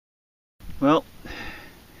Well,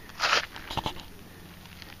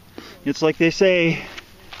 it's like they say,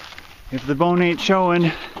 if the bone ain't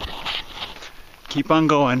showing, keep on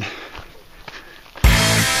going.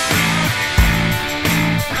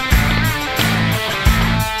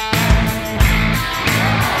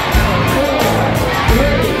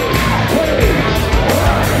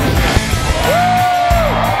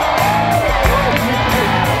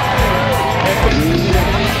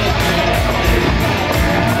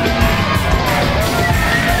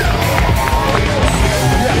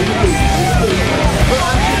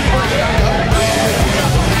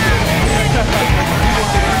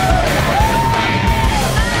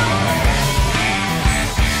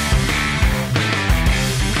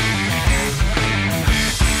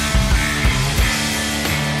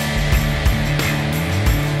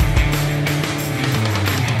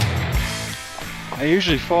 I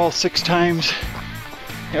usually fall 6 times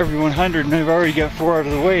every 100 and I've already got 4 out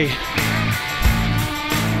of the way.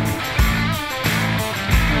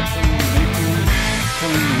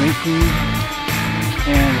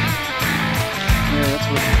 And yeah, that's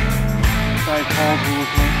what 5 falls will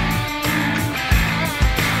look like.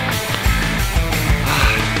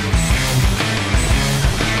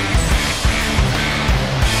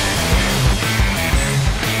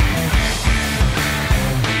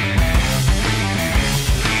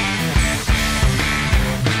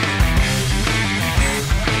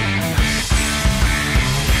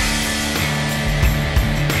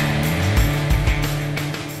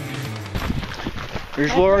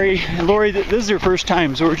 There's Lori. And Lori, this is her first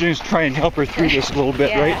time, so we're just trying to help her through this a little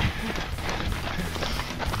bit, right?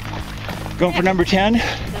 Going for number 10?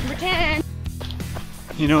 Number 10.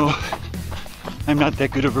 You know, I'm not that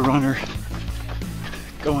good of a runner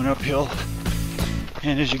going uphill.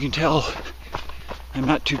 And as you can tell, I'm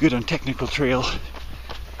not too good on technical trail.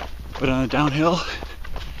 But on a downhill,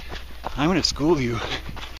 I'm going to school you.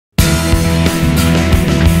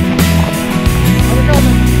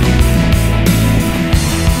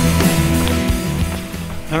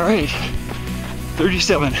 All right,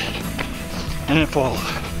 37, and then fall.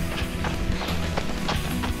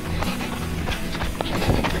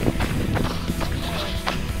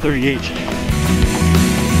 $38.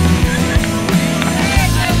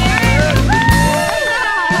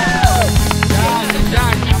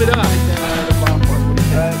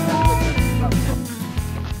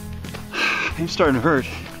 I'm starting to hurt.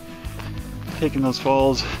 Taking those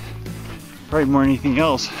falls, probably more than anything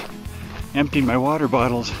else. Emptied my water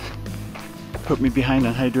bottles, put me behind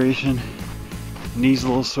on hydration, knees a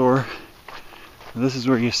little sore. This is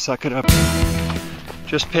where you suck it up.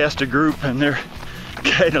 Just passed a group and they're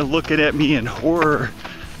kind of looking at me in horror.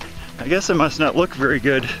 I guess I must not look very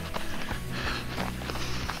good.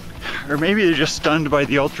 Or maybe they're just stunned by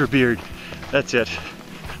the ultra beard. That's it.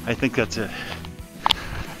 I think that's it.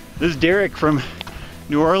 This is Derek from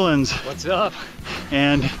New Orleans. What's up?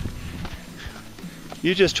 And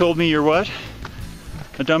you just told me you're what?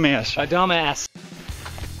 A dumbass. A dumbass.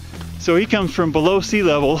 So he comes from below sea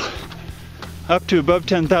level up to above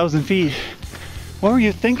 10,000 feet. What were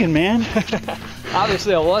you thinking, man?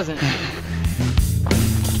 Obviously I wasn't.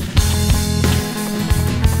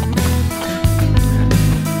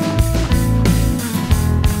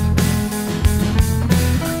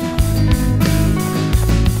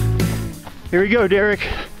 Here we go, Derek.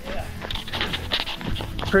 Yeah.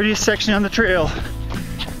 Prettiest section on the trail.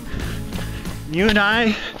 You and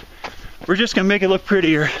I, we're just gonna make it look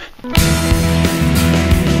prettier.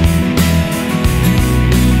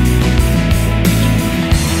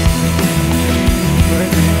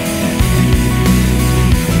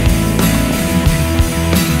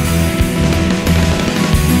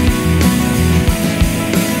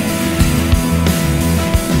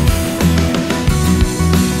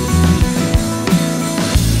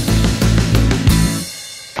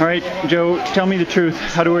 All right, Joe, tell me the truth.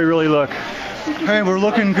 How do we really look? Hey, we're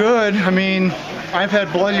looking good. I mean, I've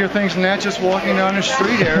had bloodier things than that just walking down the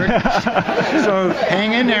street, Eric. So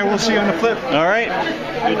hang in there. We'll see you on the flip. All right,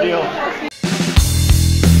 good deal.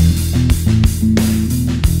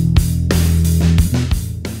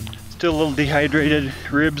 Still a little dehydrated,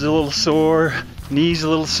 ribs a little sore, knees a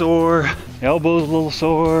little sore, elbows a little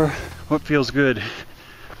sore. What feels good?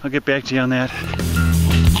 I'll get back to you on that.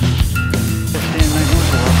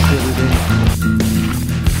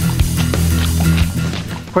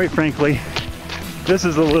 Quite frankly, this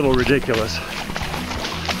is a little ridiculous.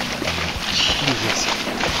 Jesus.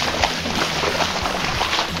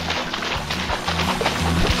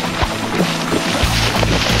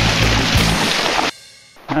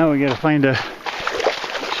 Now we gotta find a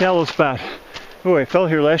shallow spot. Oh, I fell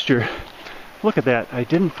here last year. Look at that, I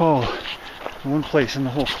didn't fall. One place in the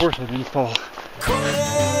whole course I didn't fall. Cold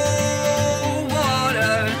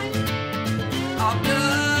water, our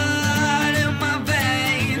blood in my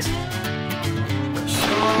veins,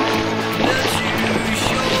 shoulder to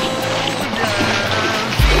shoulder,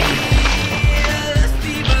 fearless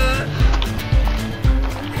fever,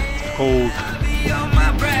 Cold. heavy on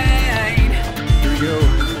my brain. Here we go.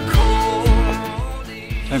 Cold,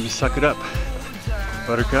 Time to suck it up.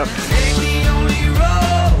 Buttercup. take the only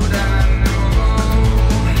road I know,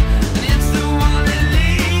 and it's the one that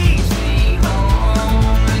leads me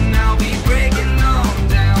home, and I'll be breaking on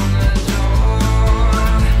down the door,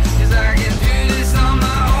 'cause I can do this on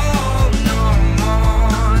my own no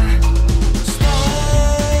more.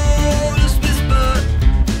 Smallest whisper,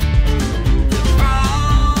 the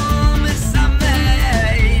promise I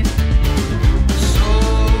made, so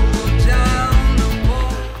down the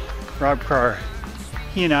wall. Rob Carr.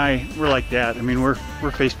 He and I, we're like that. I mean, we're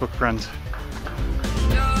Facebook friends.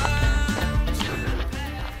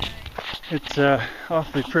 It's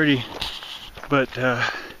awfully pretty, but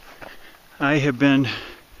I have been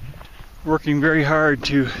working very hard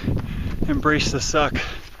to embrace the suck,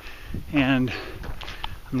 and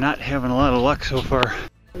I'm not having a lot of luck so far.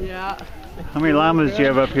 Yeah. How many llamas do you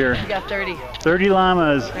have up here? We got 30. 30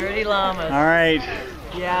 llamas. 30 llamas. All right.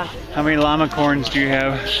 Yeah. How many llama corns do you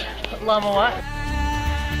have? Llama what?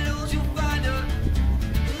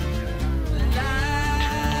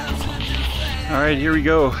 All right, here we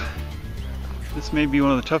go. This may be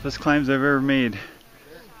one of the toughest climbs I've ever made.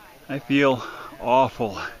 I feel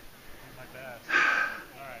awful.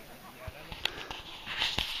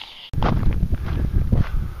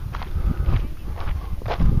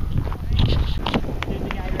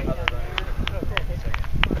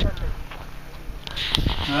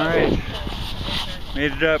 All right,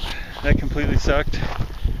 made it up. That completely sucked.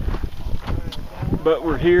 But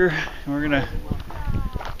we're here and we're gonna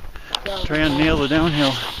try and nail the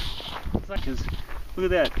downhill. Because look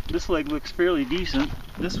at that, this leg looks fairly decent.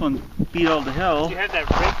 This one beat all to hell. You have that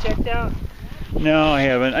brake checked out? No, I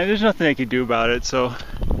haven't. There's nothing I could do about it. So,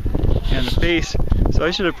 and the face. So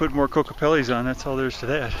I should have put more Cocopellis on. That's all there is to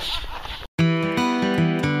that.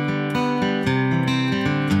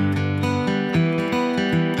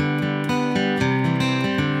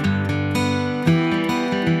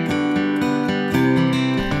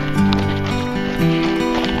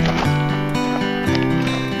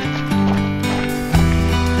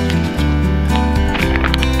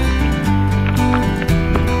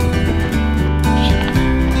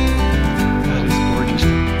 That is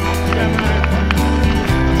gorgeous.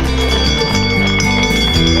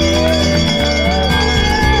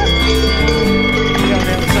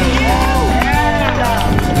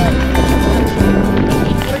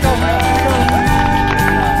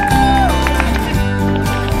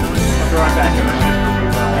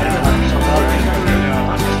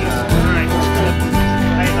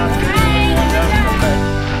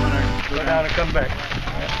 Go down and come back.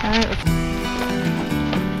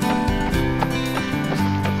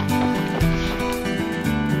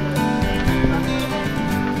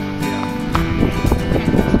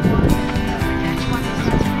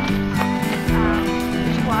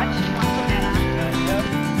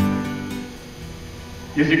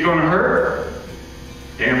 Is it going to hurt?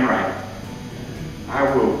 Damn right. I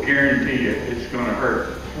will guarantee you it's going to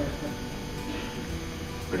hurt.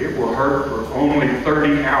 But it will hurt for only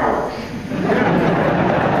 30 hours.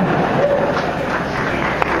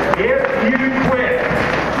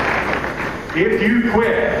 If you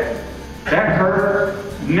quit, that hurt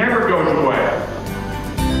never goes away.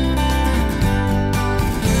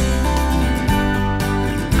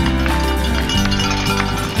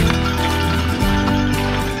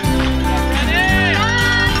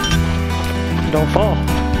 Don't fall.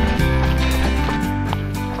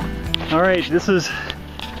 All right, this is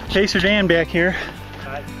Pacer Dan back here.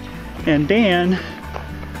 And Dan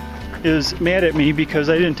is mad at me because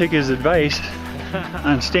I didn't take his advice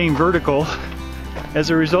on staying vertical. As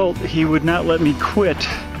a result, he would not let me quit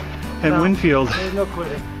at Winfield. There's no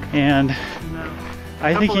quitting. And No.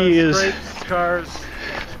 I think he is Scars.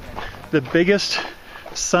 the biggest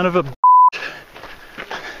son of a b****.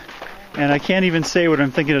 And I can't even say what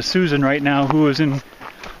I'm thinking of Susan right now, who was in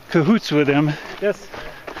cahoots with him. Yes.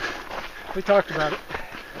 We talked about it.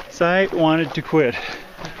 So I wanted to quit.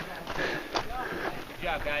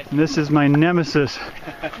 And this is my nemesis.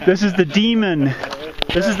 This is the demon.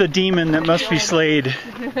 This is the demon that must be slayed.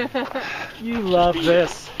 You love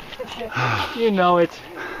this. You know it.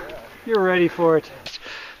 You're ready for it.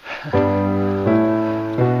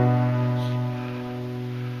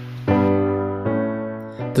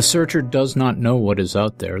 The The searcher does not know what is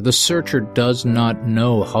out there. The searcher does not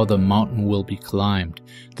know how the mountain will be climbed.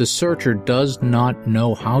 The searcher does not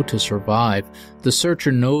know how to survive. The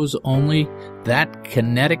searcher knows only that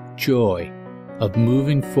kinetic joy of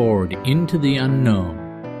moving forward into the unknown.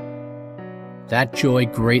 That joy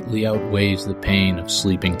greatly outweighs the pain of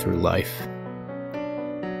sleeping through life.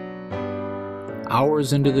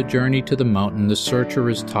 Hours into the journey to the mountain, the searcher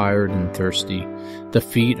is tired and thirsty. The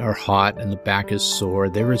feet are hot and the back is sore.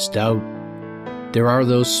 There is doubt. There are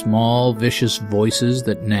those small, vicious voices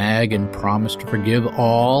that nag and promise to forgive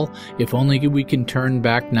all if only we can turn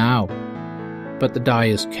back now. But the die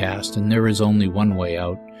is cast, and there is only one way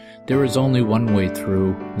out. There is only one way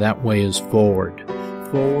through. That way is forward.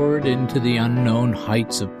 Forward into the unknown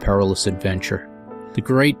heights of perilous adventure. The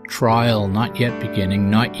great trial not yet beginning,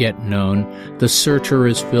 not yet known, the searcher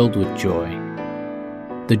is filled with joy.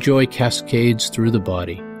 The joy cascades through the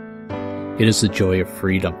body. It is the joy of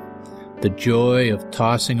freedom, the joy of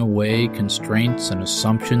tossing away constraints and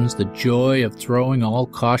assumptions, the joy of throwing all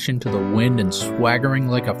caution to the wind and swaggering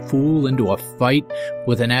like a fool into a fight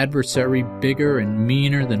with an adversary bigger and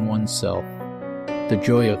meaner than oneself. The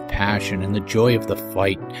joy of passion and the joy of the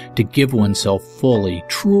fight, to give oneself fully,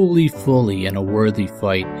 truly fully in a worthy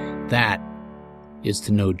fight. That is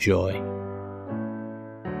to know joy.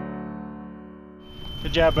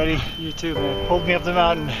 Good job, buddy. You too, man. Hold me up the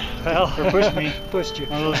mountain. Well, Or push me. Pushed you.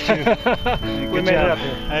 One of those two. Good We made job. it up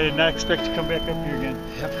here. I did not expect to come back up here again.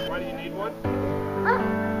 Why do you need one?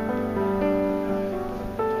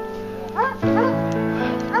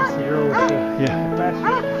 That's the old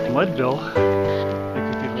Yeah. Leadville.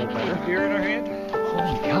 That could be a little better. beer in our hand.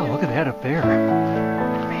 Holy cow, look at that up there.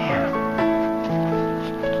 Man.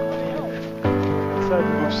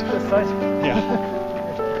 This side. Yeah.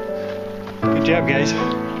 Good job, guys.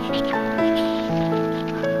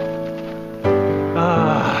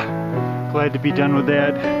 Glad to be done with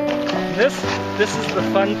that. This is the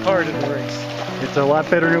fun part of the race. It's a lot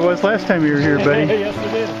better than it was last time you were here, buddy. Yes,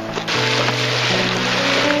 it is.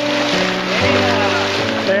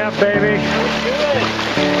 Yeah, baby.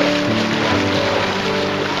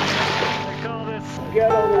 I call this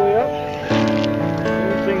got all the way up.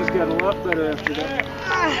 Everything's got a lot better after that.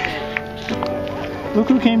 Look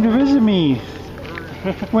who came to visit me.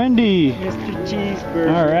 Wendy. Mr.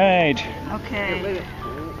 Cheeseburger. All right. Okay.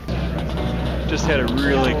 Just had a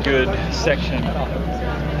really good section.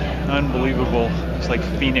 Unbelievable. It's like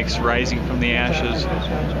Phoenix rising from the ashes.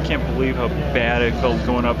 Can't believe how bad I felt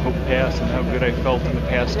going up Hope Pass and how good I felt in the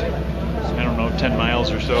past, I don't know, 10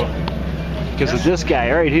 miles or so. Because of this guy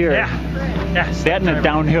right here. Yeah. Yes. That and a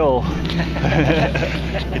downhill.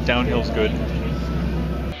 The downhill's good.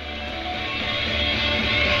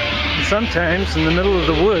 Sometimes in the middle of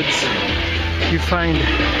the woods, you find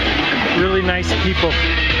really nice people,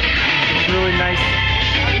 really nice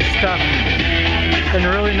stuff, and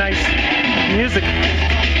really nice music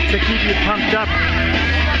to keep you pumped up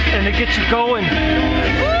and to get you going.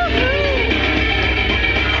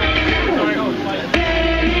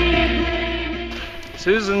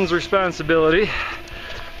 Susan's responsibility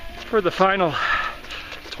for the final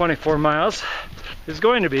 24 miles is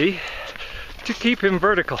going to be to keep him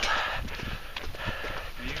vertical.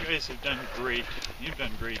 You guys have done great. You've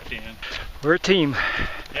done great, Dan. We're a team.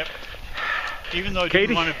 Yep. Even though I Katie?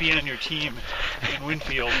 didn't want to be on your team in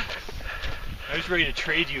Winfield, I was ready to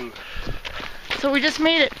trade you. So we just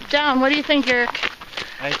made it down. What do you think, Eric?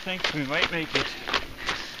 I think we might make it.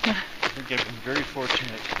 I think I've been very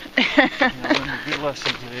fortunate. I learned a good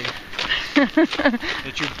lesson today.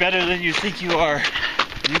 That you're better than you think you are.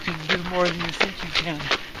 You can do more than you think you can.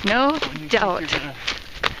 No When you doubt. think you're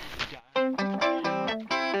gonna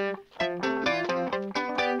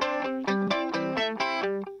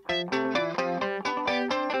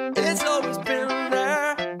It's always been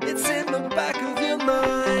there, it's in the back of your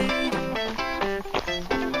mind.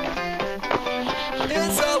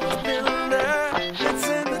 It's always been there, it's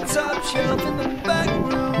in the top shelf in the back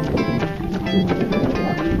room.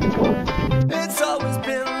 It's always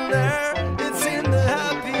been there, it's in the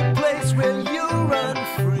happy place where you run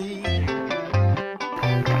free.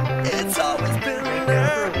 It's always been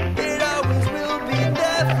there, it always will be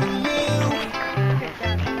there for you.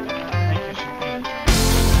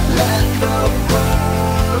 Let the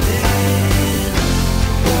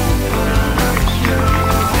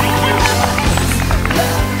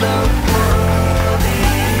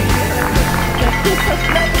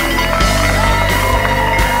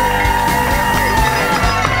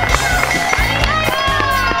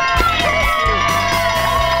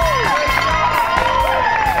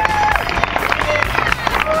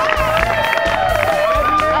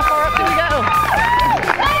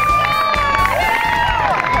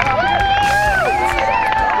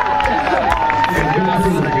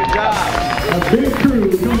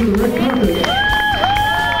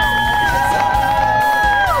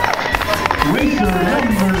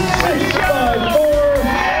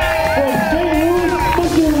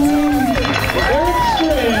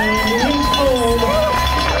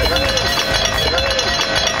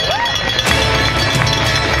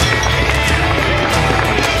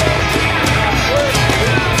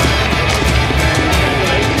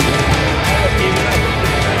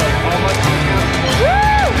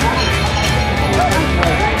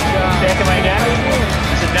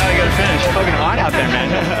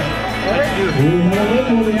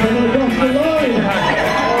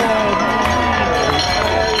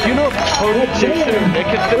Do you know if total Jason Nick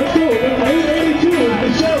is Let's go. Number 882 is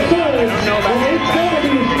Michelle Phillips.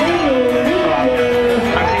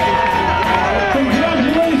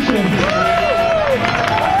 Congratulations.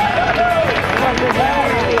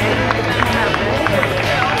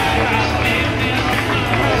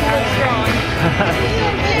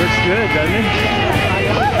 Looks good, doesn't it?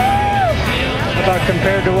 How about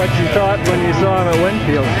compared to what you thought when you saw him at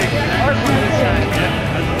Winfield?